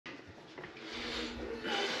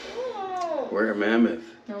We're at Mammoth.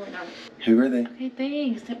 No, we're not. Who are they? Okay,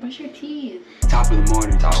 thanks. Brush your teeth. Top of the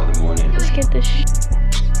morning. Top of the morning. Let's get this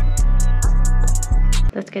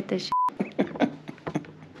Let's get this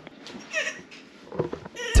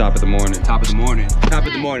Top of the morning. Top of the morning. Top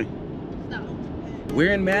of the morning. No.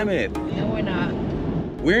 We're in Mammoth. No, we're not.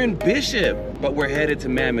 We're in Bishop, but we're headed to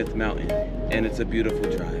Mammoth Mountain, and it's a beautiful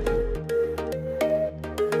drive.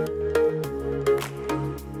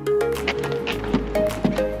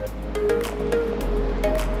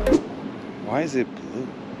 Why is it blue?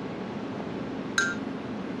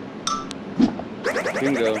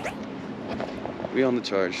 Bingo. We on the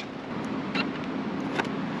charge.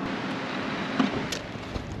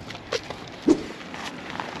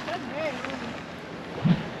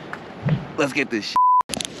 Let's get this shit.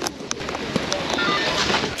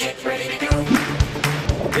 Get ready to go.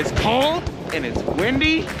 It's cold and it's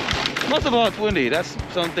windy. Most of all, it's windy. That's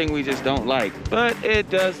something we just don't like. But it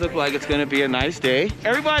does look like it's gonna be a nice day.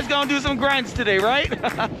 Everybody's gonna do some grinds today, right?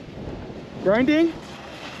 Grinding?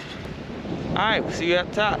 All right, we'll see you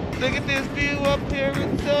up top. Look at this view up here,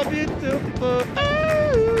 it's so beautiful.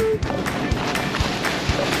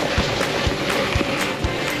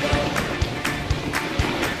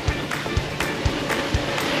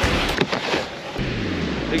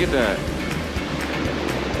 Look at that.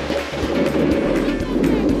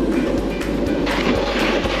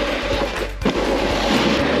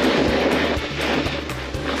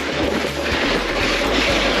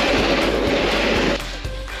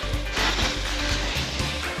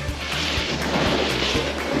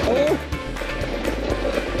 Oh.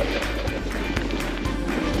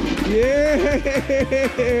 Yeah.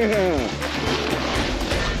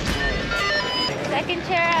 Second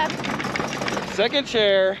chair up. Second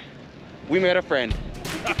chair, we met a friend.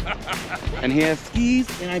 And he has skis,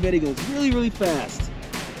 and I bet he goes really, really fast.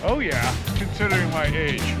 Oh yeah, considering my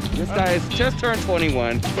age. This guy has just turned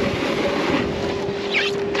 21. What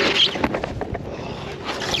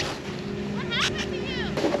happened to you?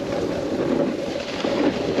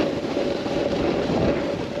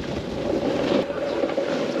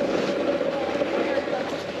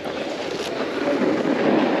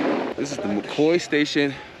 This is the McCoy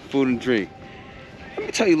Station Food and Drink. Let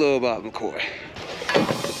me tell you a little about McCoy.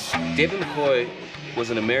 David McCoy was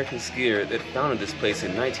an American skier that founded this place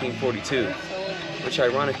in 1942, which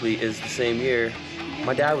ironically is the same year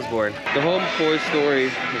my dad was born. The whole McCoy story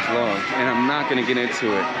is long, and I'm not gonna get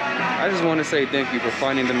into it. I just want to say thank you for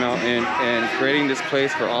finding the mountain and creating this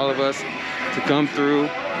place for all of us to come through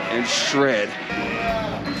and shred.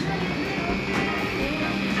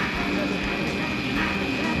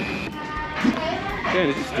 Yeah,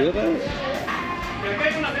 did you steal that?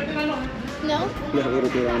 No. Yeah, a little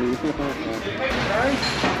bit on you.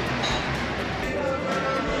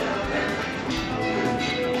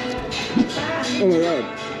 Oh my God.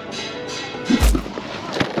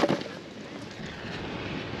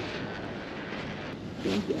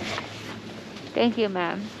 Thank you,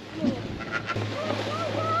 ma'am.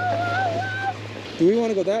 Do we want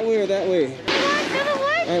to go that way or that way?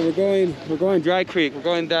 All right, we're going Dry Creek. We're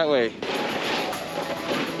going that way.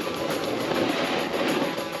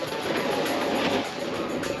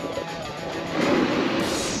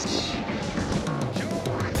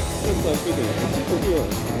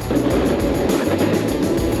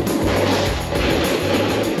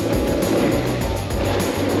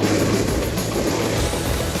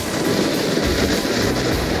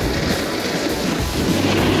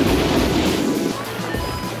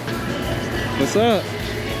 What's up?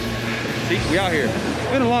 See, we out here.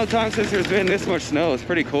 It's been a long time since there's been this much snow. It's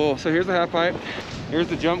pretty cool. So here's the half pipe. Here's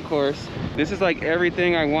the jump course. This is like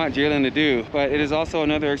everything I want Jalen to do, but it is also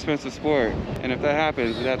another expensive sport. And if that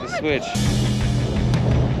happens, we'd have to switch.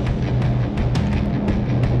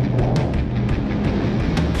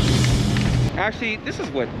 Actually, this is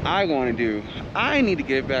what I want to do. I need to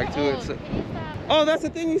get back to it. So, oh, that's the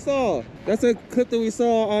thing we saw. That's a clip that we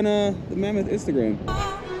saw on the Mammoth Instagram.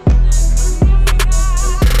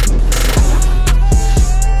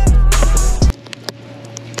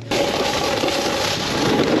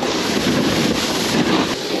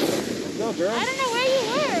 No, girl. I don't know where you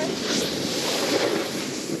were.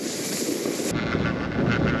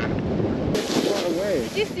 Far away.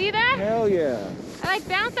 Did you see that? Hell yeah. I like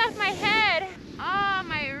bounced off my head. Oh,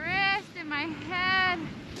 my wrist and my head.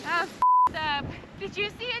 That was f***ed up. Did you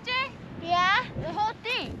see it, Jay? Yeah, the whole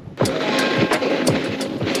thing.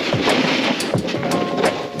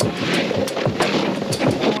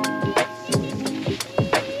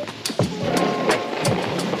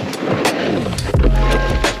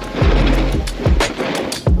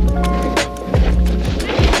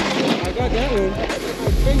 I got that one.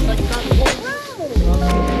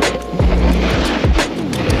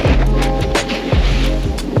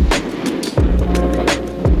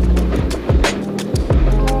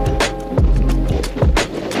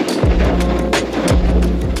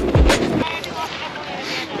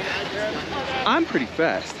 pretty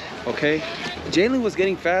fast, okay? Jalen was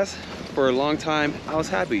getting fast for a long time. I was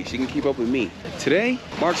happy she can keep up with me. Today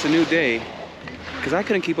marks a new day because I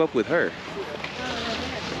couldn't keep up with her.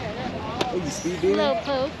 Slow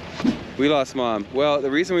poke. We lost mom. Well,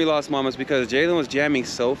 the reason we lost mom is because Jalen was jamming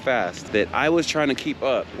so fast that I was trying to keep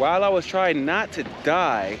up. While I was trying not to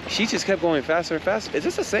die, she just kept going faster and faster. Is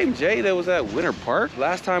this the same Jay that was at Winter Park?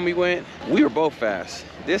 Last time we went, we were both fast.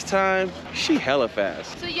 This time, she hella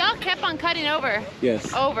fast. So y'all kept on cutting over.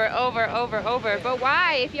 Yes. Over. But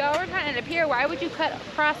why? If y'all were trying to appear, why would you cut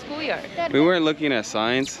across schoolyard? We weren't looking at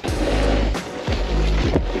signs.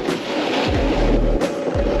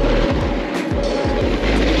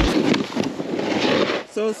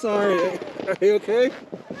 So sorry. Are you okay?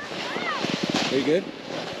 Are you good?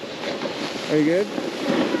 Are you good?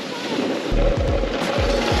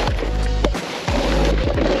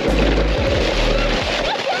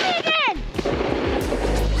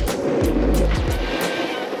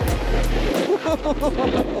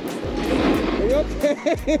 Are you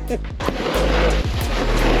okay?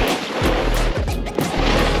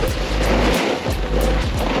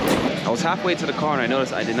 I was halfway to the car and I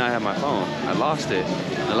noticed I did not have my phone. I lost it.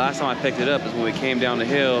 The last time I picked it up is when we came down the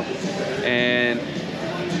hill and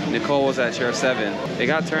Nicole was at chair 7. It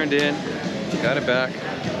got turned in, got it back.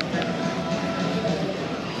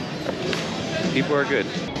 People are good.